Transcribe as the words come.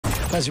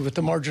Pascal, with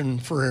the margin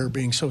for error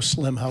being so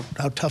slim, how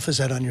tough is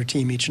that on your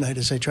team each night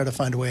as they try to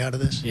find a way out of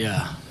this?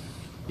 Yeah.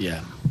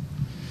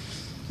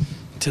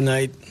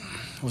 Tonight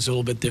was a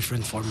little bit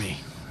different for me.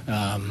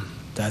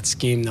 That's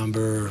game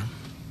number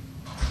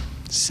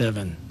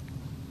 7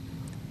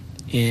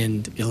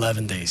 in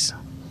 11 days,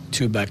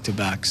 2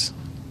 back-to-backs.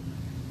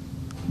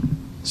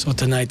 So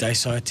tonight I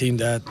saw a team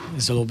that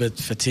is a little bit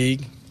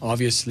fatigued.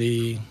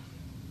 Obviously,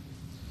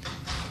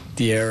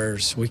 the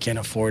errors, we can't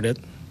afford it.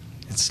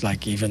 It's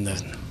like even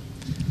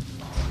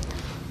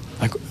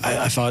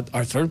I thought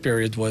our third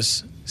period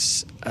was,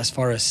 as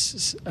far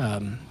as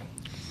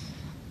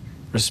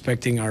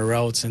respecting our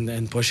routes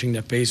and pushing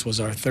the pace, was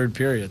our third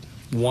period.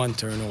 1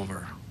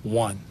 turnover,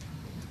 1.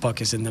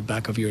 Puck is in the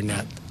back of your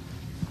net.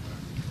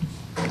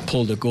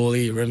 Pull the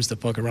goalie, rims the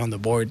puck around the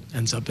board,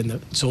 ends up in the...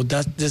 So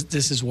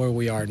this is where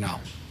we are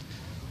now.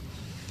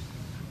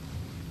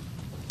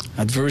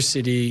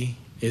 Adversity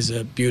is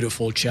a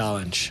beautiful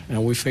challenge,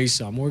 and we face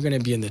some. We're going to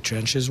be in the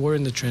trenches. We're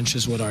in the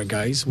trenches with our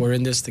guys. We're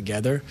in this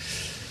together.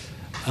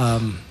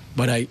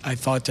 But I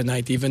thought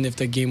tonight, even if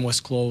the game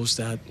was close,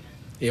 that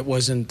it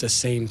wasn't the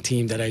same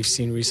team that I've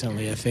seen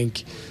recently. I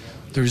think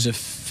there's a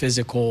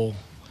physical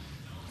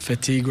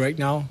fatigue right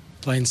now,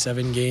 playing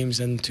 7 games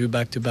and 2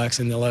 back-to-backs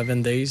in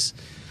 11 days.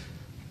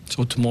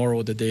 So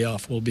tomorrow, the day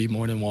off, will be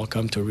more than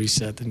welcome to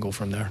reset and go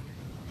from there.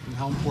 And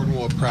how important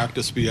will a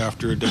practice be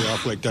after a day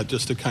off like that,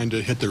 just to kind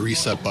of hit the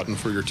reset button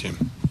for your team?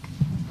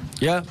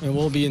 Yeah, it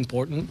will be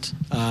important.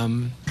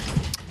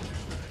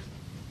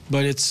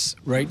 But it's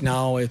right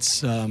now,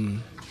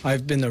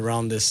 I've been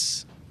around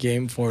this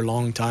game for a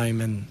long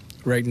time, and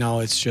right now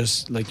it's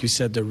just, like you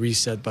said, the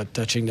reset, but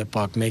touching the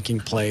puck,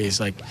 making plays,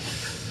 like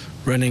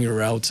running your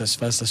routes as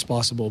fast as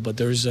possible. But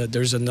there's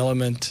an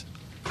element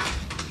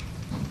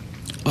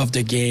of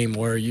the game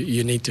where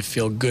you need to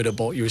feel good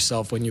about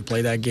yourself when you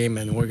play that game,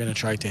 and we're going to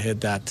try to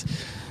hit that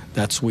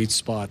sweet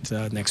spot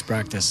next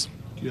practice.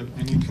 Do you have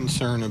any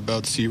concern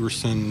about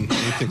Severson,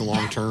 anything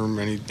long-term,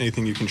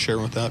 anything you can share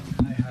with that?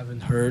 I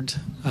haven't heard.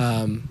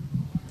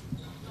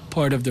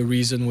 Part of the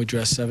reason we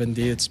dressed 7D,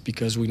 it's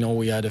because we know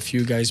we had a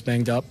few guys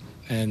banged up,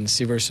 and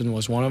Severson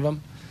was one of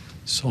them.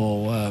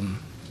 So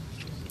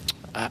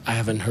I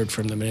haven't heard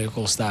from the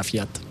medical staff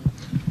yet.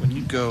 When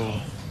you go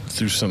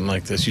through something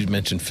like this, you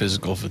mentioned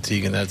physical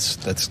fatigue, and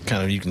that's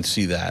kind of, you can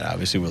see that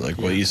obviously with like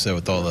what you said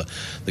with all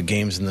the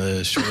games in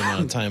the short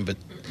amount of time. But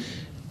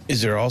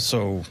is there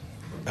also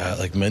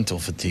like mental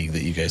fatigue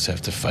that you guys have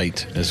to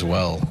fight as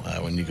well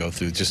when you go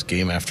through just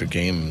game after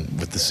game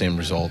with the same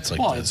results like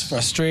well, this? It's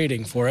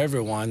frustrating for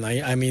everyone.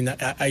 I mean,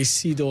 I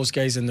see those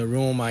guys in the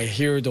room. I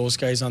hear those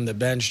guys on the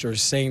bench. They're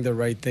saying the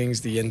right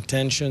things. The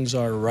intentions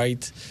are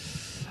right.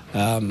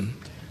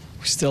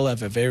 We still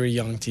have a very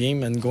young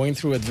team, and going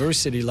through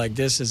adversity like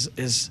this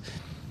is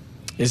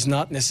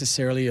not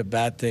necessarily a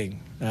bad thing.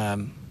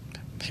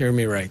 Hear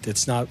me right.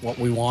 It's not what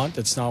we want.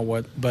 It's not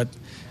what, but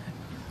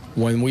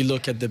when we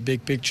look at the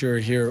big picture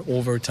here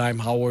over time,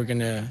 how we're going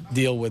to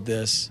deal with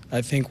this,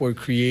 I think we're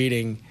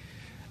creating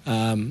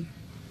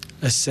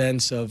a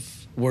sense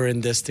of we're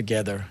in this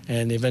together,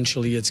 and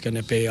eventually it's going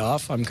to pay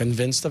off. I'm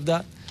convinced of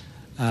that.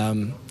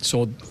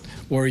 So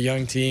we're a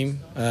young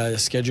team. The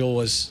schedule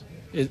was...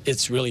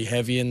 It's really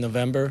heavy in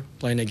November,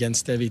 playing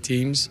against heavy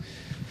teams.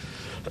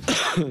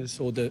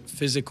 So the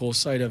physical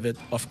side of it,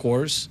 of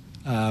course.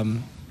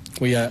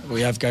 We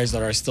have guys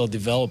that are still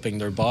developing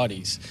their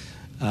bodies.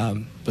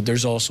 But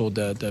there's also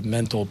the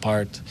mental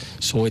part.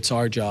 So it's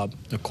our job,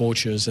 the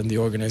coaches and the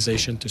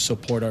organization, to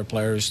support our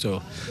players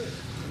to,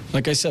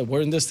 like I said,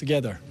 we're in this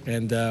together,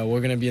 and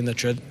we're going to be in the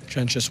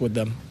trenches with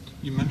them.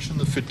 You mentioned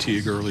the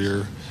fatigue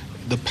earlier.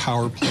 The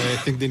power play, I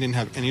think they didn't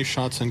have any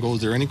shots on goal.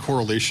 Is there any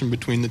correlation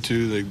between the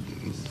two,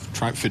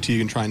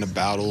 fatigue and trying to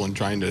battle and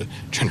trying to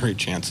generate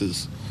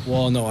chances?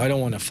 Well, no, I don't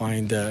want to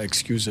find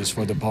excuses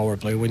for the power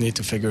play. We need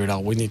to figure it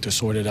out. We need to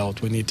sort it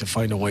out. We need to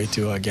find a way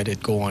to get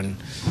it going.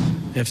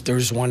 If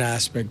there's one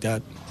aspect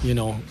that,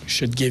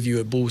 should give you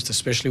a boost,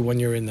 especially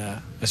when you're in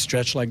a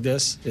stretch like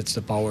this, it's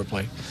the power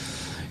play.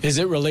 Is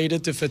it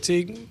related to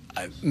fatigue?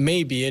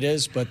 Maybe it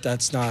is, but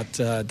that's not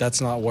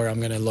where I'm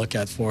going to look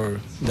at for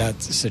that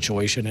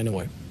situation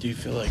anyway. Do you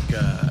feel like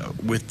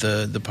with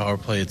the power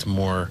play, it's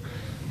more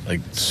like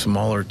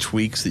smaller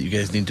tweaks that you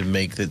guys need to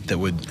make that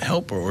would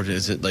help, or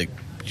is it like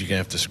you're going to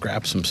have to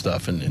scrap some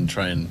stuff and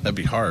try and, that'd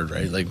be hard,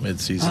 right? Like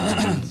mid-season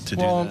to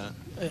do that.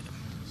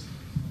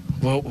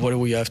 Well, what do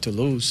we have to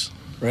lose,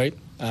 right?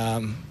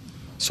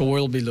 So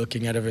we'll be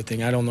looking at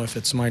everything. I don't know if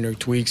it's minor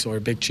tweaks or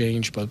a big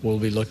change, but we'll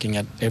be looking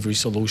at every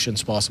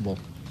solutions possible.